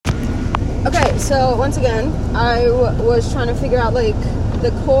So once again, I was trying to figure out like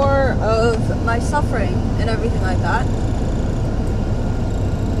the core of my suffering and everything like that.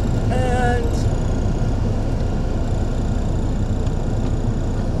 And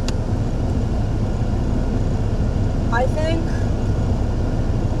I think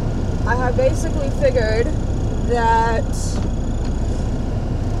I have basically figured that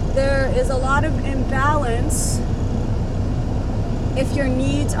there is a lot of imbalance if your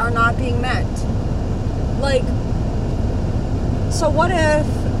needs are not being met. Like, so what if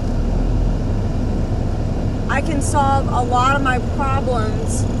I can solve a lot of my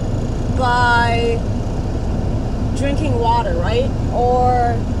problems by drinking water, right?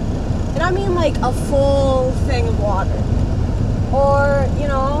 Or, and I mean like a full thing of water. Or, you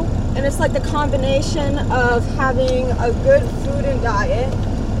know, and it's like the combination of having a good food and diet.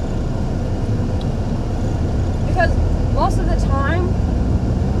 Because most of the time,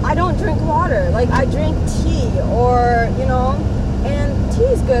 I don't drink water. Like, I drink tea or, you know, and tea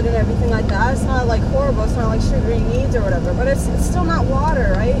is good and everything like that. It's not like horrible. It's not like sugary needs or whatever, but it's still not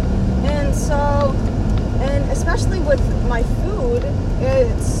water, right? And so, and especially with my food,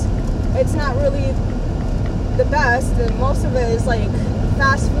 it's not really the best. And most of it is like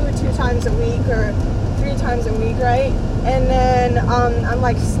fast food 2 times a week or 3 times a week, right? And then I'm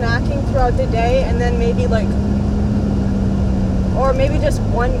like snacking throughout the day, and then maybe like, or maybe just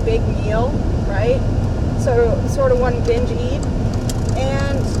one big meal, right? So sort of one binge eat.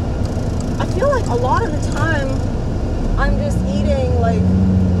 And I feel like a lot of the time I'm just eating like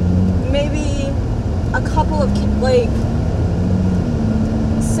maybe a couple of like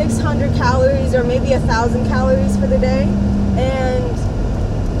 600 calories or maybe 1,000 calories for the day, and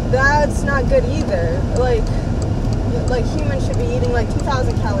that's not good either. Like humans should be eating like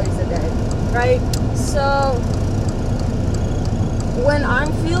 2,000 calories a day, right? So when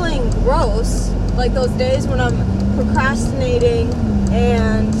I'm feeling gross, like those days when I'm procrastinating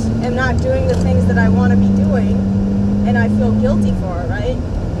and am not doing the things that I want to be doing, and I feel guilty for it, right?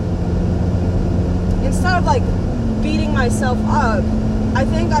 Instead of like beating myself up, I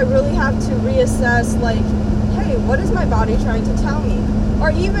think I really have to reassess, like, hey, what is my body trying to tell me? Or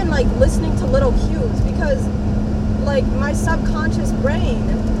even like listening to little cues, because like my subconscious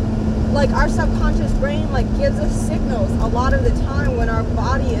brain, like our subconscious brain like gives us signals a lot of the time when our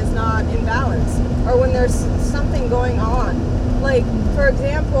body is not in balance or when there's something going on. Like, for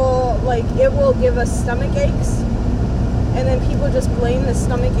example, like it will give us stomach aches, and then people just blame the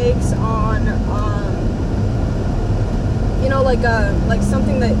stomach aches on you know, like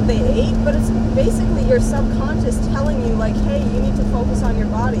something that they ate, but it's basically your subconscious telling you like, hey, you need to focus on your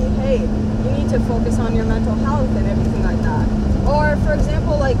body, hey, you need to focus on your mental health and everything like that. Or for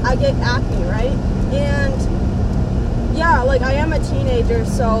example, like I get acne, right? And yeah, like I am a teenager,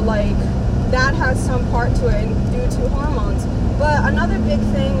 so like that has some part to it due to hormones. But another big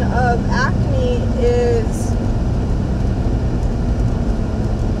thing of acne is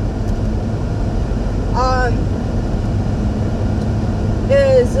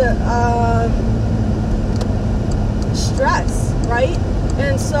stress, right?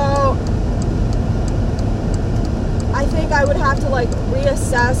 And so I think I would have to like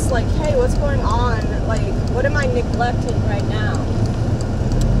reassess, like, hey, what's going on? Like, what am I neglecting right now?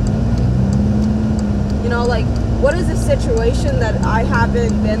 You know, like, what is the situation that I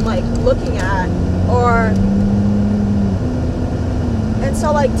haven't been like looking at? Or, and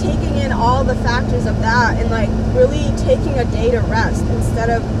so like taking in all the factors of that and like really taking a day to rest instead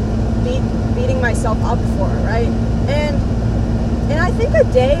of beating myself up for it, right? And I think a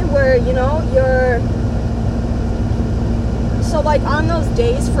day where, you know, so like on those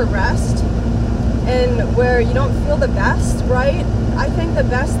days for rest and where you don't feel the best, right? I think the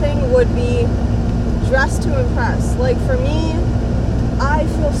best thing would be dress to impress. Like for me, I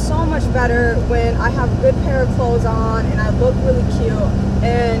feel so much better when I have a good pair of clothes on and I look really cute,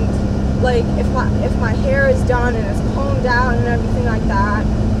 and like if my hair is done and it's combed out and everything like that.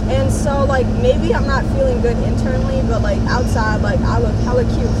 And so like maybe I'm not feeling good internally, but like outside, like I look hella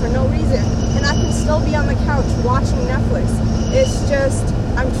cute for no reason, and I can still be on the couch watching Netflix. It's just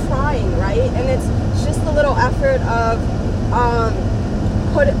I'm trying, right? And it's just the little effort of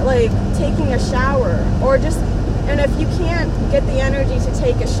taking a shower, or just, and if you can't get the energy to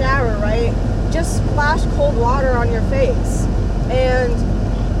take a shower, right, just splash cold water on your face and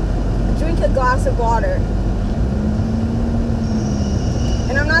drink a glass of water.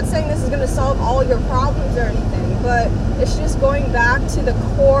 And I'm not saying this is going to solve all your problems or anything, but it's just going back to the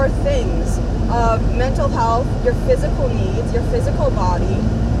core things of mental health, your physical needs, your physical body,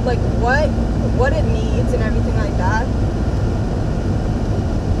 like what it needs and everything like that.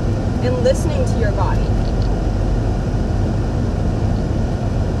 and listening to your body.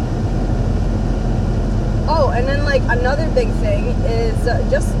 Oh, and then like another big thing is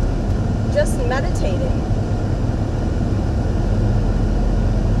just meditating.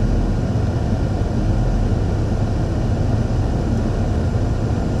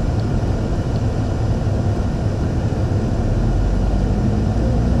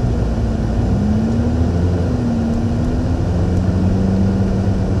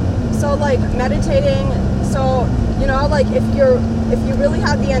 So like meditating, so you know, like if you really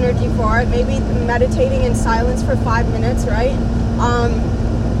have the energy for it, maybe meditating in silence for 5 minutes, right?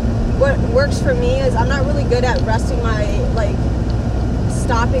 What works for me is I'm not really good at resting my, like,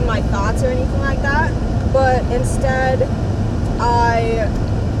 stopping my thoughts or anything like that, but instead I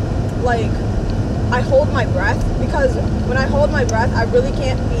hold my breath, because when I hold my breath, I really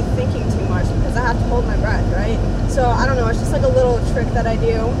can't be thinking too much because I have to hold my breath, right? So I don't know, it's just like a little trick that I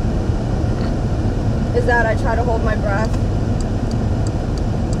do, is that I try to hold my breath.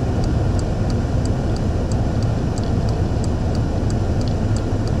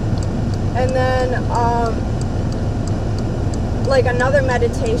 And then, like another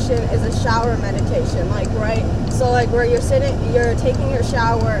meditation is a shower meditation, like, right? So like where you're taking your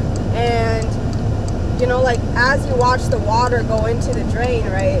shower, and, you know, like as you watch the water go into the drain,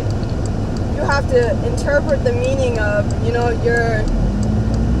 right? You have to interpret the meaning of, you know, you're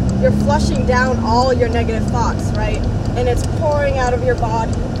flushing down all your negative thoughts, right? And it's pouring out of your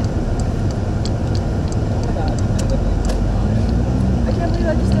body. Oh my God. I can't believe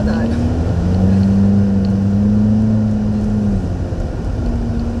I just did that.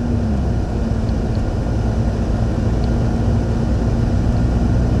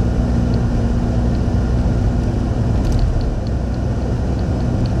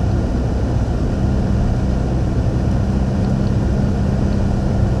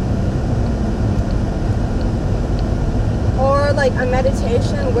 Like a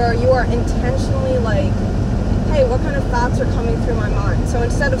meditation where you are intentionally like, hey, what kind of thoughts are coming through my mind? So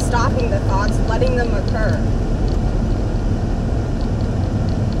instead of stopping the thoughts, letting them occur.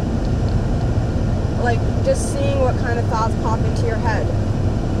 Like just seeing what kind of thoughts pop into your head.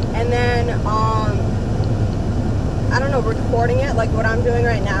 And then, I don't know, recording it, like what I'm doing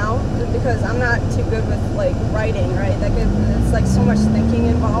right now, because I'm not too good with like writing, right? It's like so much thinking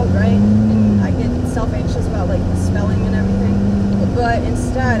involved, right? And I get self-anxious about like the spelling and everything. But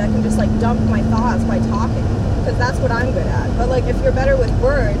instead, I can just like dump my thoughts by talking, because that's what I'm good at. But like if you're better with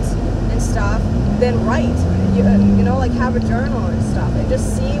words and stuff, then write. You know, like have a journal and stuff, and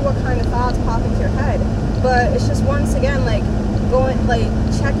just see what kind of thoughts pop into your head. But it's just once again like going, like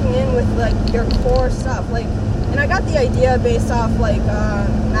checking in with like your core stuff, like. And I got the idea based off like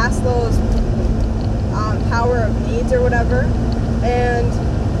Maslow's power of needs or whatever,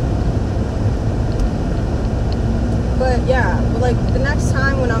 but yeah, like the next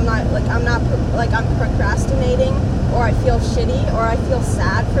time when I'm procrastinating, or I feel shitty, or I feel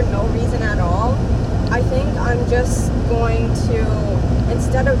sad for no reason at all, I think I'm just going to,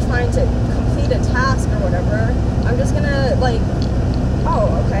 instead of trying to complete a task or whatever, I'm just gonna like,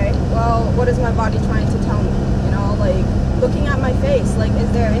 oh, okay, well, what is my body trying to tell me? You know, like looking at my face, like, is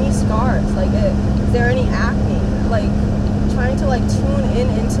there any scars? Like, is there any acne? Like, trying to like tune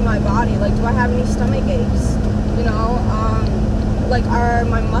into my body. Like, do I have any stomach aches? You know, like, are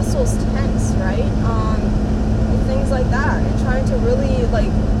my muscles tense, right? Things like that, and trying to really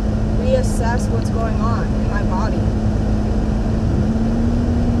like reassess what's going on in my body.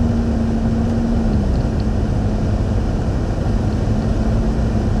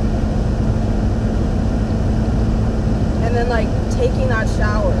 And then like taking that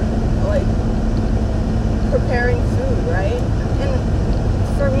shower, like preparing food, right? And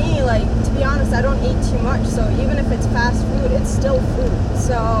for me, like, to be honest, I don't eat too much, so even if it's fast food, it's still food.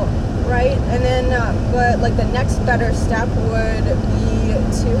 So, right? And then, but like the next better step would be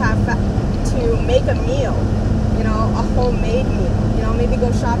to make a meal, you know, a homemade meal. You know, maybe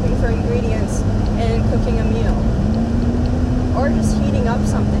go shopping for ingredients and cooking a meal, or just heating up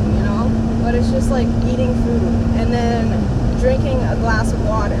something, you know. But it's just like eating food, and then drinking a glass of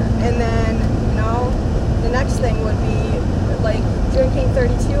water, and then, you know, the next thing would be like drinking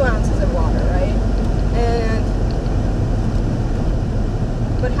 32 ounces of water, right?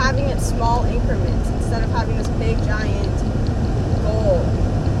 But having it small increments instead of having this big giant goal.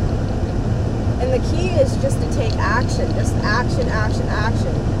 And the key is just to take action, just action.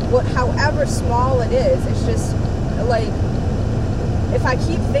 However small it is, it's just like, if I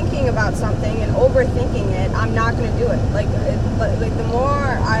keep thinking about something and overthinking it, I'm not going to do it. Like the more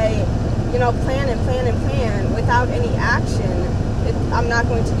I, you know, plan without any action, I'm not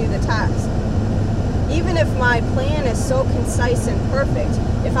going to do the task. Even if my plan is so concise and perfect,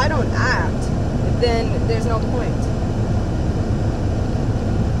 if I don't act, then there's no point.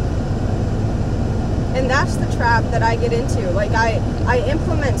 And that's the trap that I get into. Like, I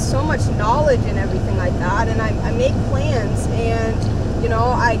implement so much knowledge and everything like that, and I make plans, and, you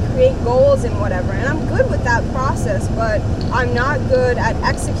know, I create goals and whatever, and I'm good with that process, but I'm not good at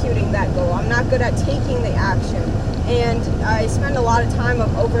executing that goal. I'm not good at taking the action. And I spend a lot of time of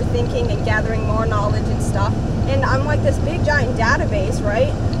overthinking and gathering more knowledge and stuff. And I'm like this big giant database,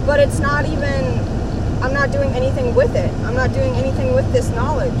 right? But it's not even, I'm not doing anything with it. I'm not doing anything with this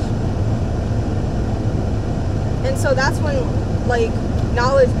knowledge. And so that's when, like,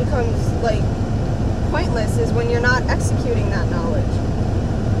 knowledge becomes, like, pointless, is when you're not executing that knowledge.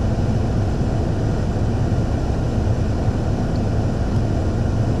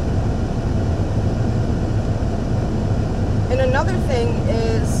 And another thing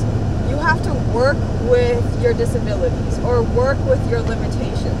is, you have to work with your disabilities or work with your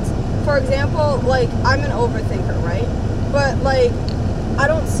limitations. For example, like, I'm an overthinker, right? But, like, I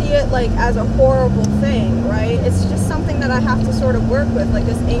don't see it, like, as a horrible thing, right? It's just something that I have to sort of work with, like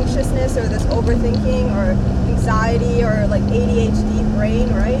this anxiousness or this overthinking or anxiety or, like, ADHD brain,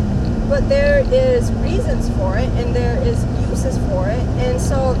 right? But there is reasons for it, and there is uses for it, and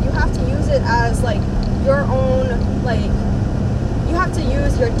so you have to use it as, like, your own, like, you have to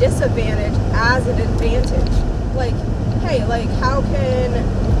use your disadvantage as an advantage. Like, hey, like, how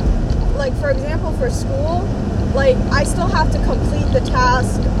can, like, for example, for school, like, I still have to complete the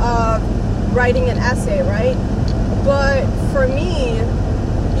task of writing an essay, right? But for me,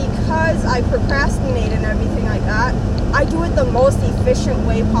 because I procrastinate and everything like that, I do it the most efficient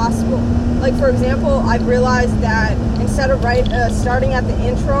way possible. Like, for example, I've realized that instead of starting at the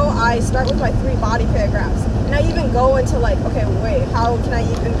intro, I start with my 3 body paragraphs. And I even go into, like, okay, wait, how can I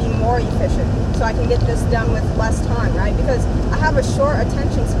even be more efficient so I can get this done with less time, right? Because I have a short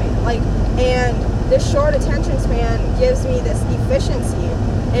attention span, like, and this short attention span gives me this efficiency,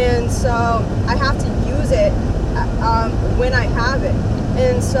 and so I have to use it when I have it.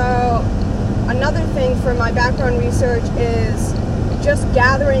 And so another thing for my background research is just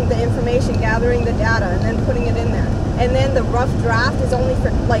gathering the information, gathering the data, and then putting it in there. And then the rough draft is only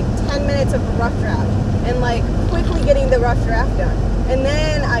for like 10 minutes of a rough draft, and like quickly getting the rough draft done. And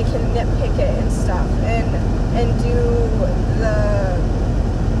then I can nitpick it and stuff, and do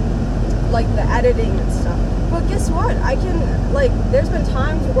the editing and stuff. But guess what? I can, like, there's been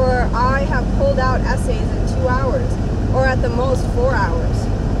times where I have pulled out essays in 2 hours, or at the most 4 hours.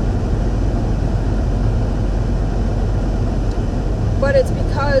 But it's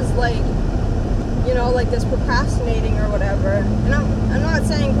because, like, you know, like this procrastinating or whatever. And I'm not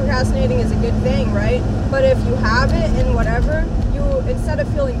saying procrastinating is a good thing, right? But if you have it and whatever, you, instead of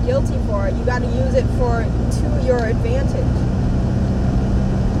feeling guilty for it, you got to use it to your advantage.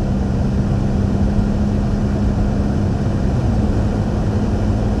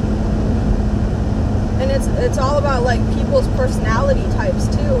 And it's all about, like, people's personality types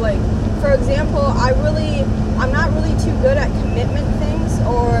too. Like, for example, I'm not really too good at commitment things,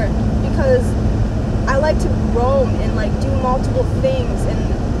 or because I like to roam and, like, do multiple things, and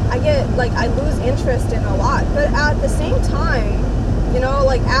I lose interest in a lot. But at the same time, you know,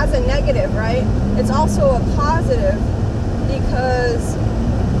 like, as a negative, right, it's also a positive because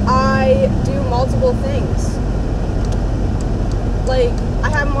I do multiple things. Like, I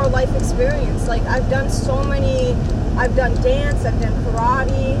have more life experience. Like, I've done dance, I've done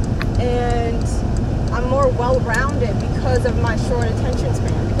karate, and I'm more well-rounded because of my short attention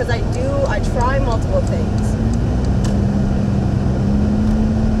span, because I try multiple things.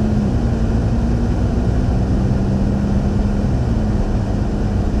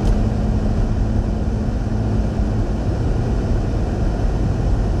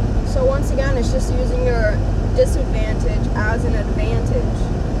 So once again, it's just using your disadvantage as an advantage.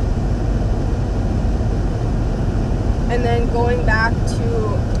 And then going back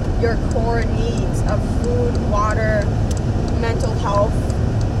to your core needs of food, water, mental health,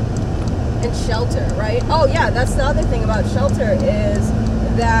 and shelter, right? Oh yeah, that's the other thing about shelter is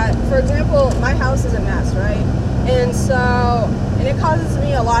that, for example, my house is a mess, right? And it causes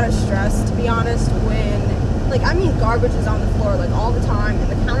me a lot of stress, to be honest, when, like, I mean, garbage is on the floor, like, all the time, and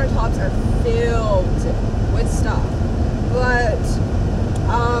the countertops are filled with stuff. But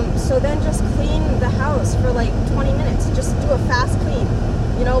so then just clean the house for like 20 minutes. Just do a fast clean.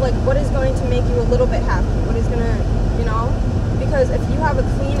 You know, like, what is going to make you a little bit happy? What is gonna, you know? Because if you have a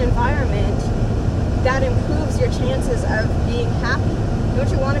clean environment, that improves your chances of being happy. Don't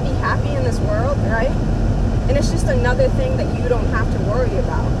you want to be happy in this world, right? And it's just another thing that you don't have to worry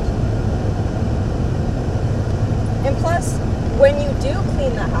about. And plus, when you do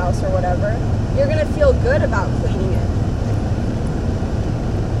clean the house or whatever, you're going to feel good about cleaning it.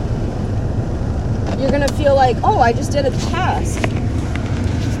 You're going to feel like, oh, I just did a task.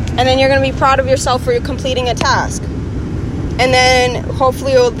 And then you're going to be proud of yourself for completing a task. And then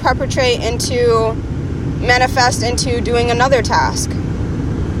hopefully it will manifest into doing another task.